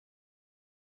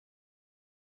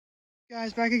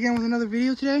Guys, back again with another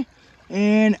video today,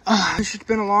 and it's just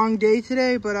been a long day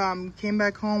today, but came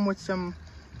back home with some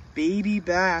baby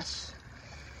bass,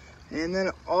 and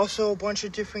then also a bunch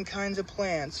of different kinds of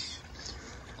plants.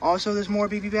 Also, there's more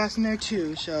baby bass in there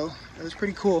too, so it was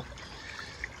pretty cool.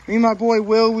 Me and my boy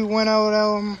Will, we went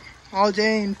out all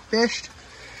day and fished.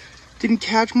 Didn't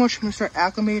catch much. I'm gonna start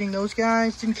acclimating those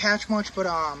guys. Didn't catch much, but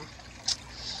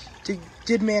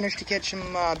did manage to catch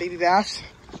some baby bass.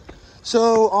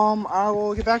 So, I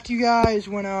will get back to you guys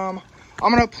when, I'm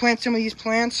gonna plant some of these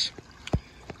plants.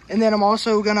 And then I'm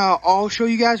also I'll show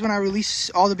you guys when I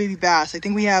release all the baby bass. I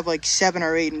think we have like 7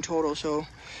 or 8 in total, so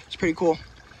it's pretty cool.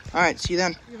 All right, see you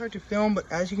then. It's hard to film, but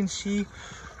as you can see,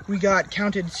 we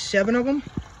counted 7 of them.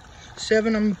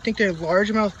 7, I think they're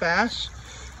largemouth bass.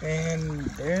 And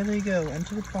there they go,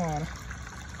 into the pond.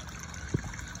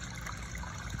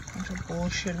 Bunch of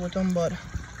bullshit with them, but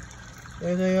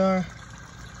there they are.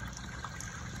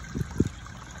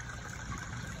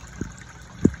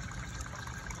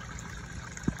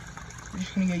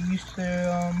 Just gonna get used to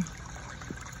their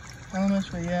elements,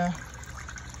 but yeah,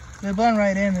 they blend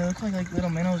right in. They look like little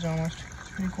minnows almost.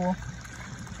 It's pretty cool,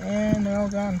 and they're all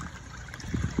gone.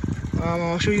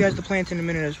 I'll show you guys the plants in a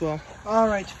minute as well. All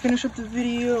right, to finish up the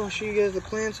video, I'll show you guys the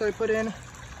plants I put in.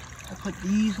 I put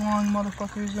these long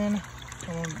motherfuckers in.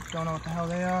 Don't know what the hell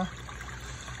they are.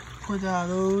 Put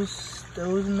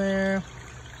those in there,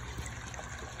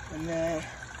 and then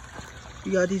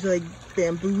you got these like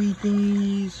bamboo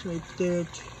thingies right there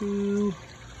too.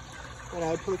 And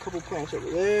I put a couple plants over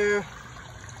there.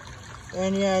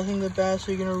 And yeah, I think the bass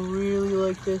are gonna really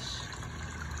like this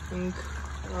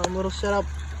little setup.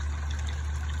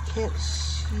 Can't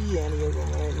see any of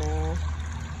them right now.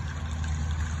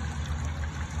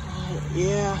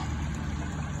 Yeah,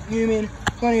 I mean,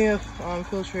 plenty of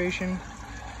filtration.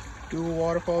 Dual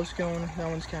waterfalls going. That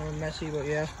one's kind of messy, but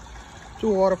yeah.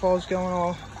 Dual waterfalls going.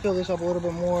 I'll fill this up a little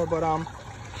bit more, but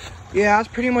yeah, that's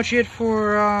pretty much it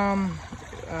for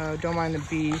don't mind the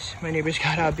bees. My neighbor's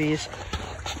got bees.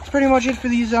 That's pretty much it for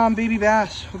these baby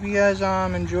bass. Hope you guys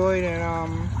enjoyed,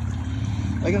 and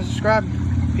like and subscribe.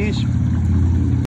 Peace.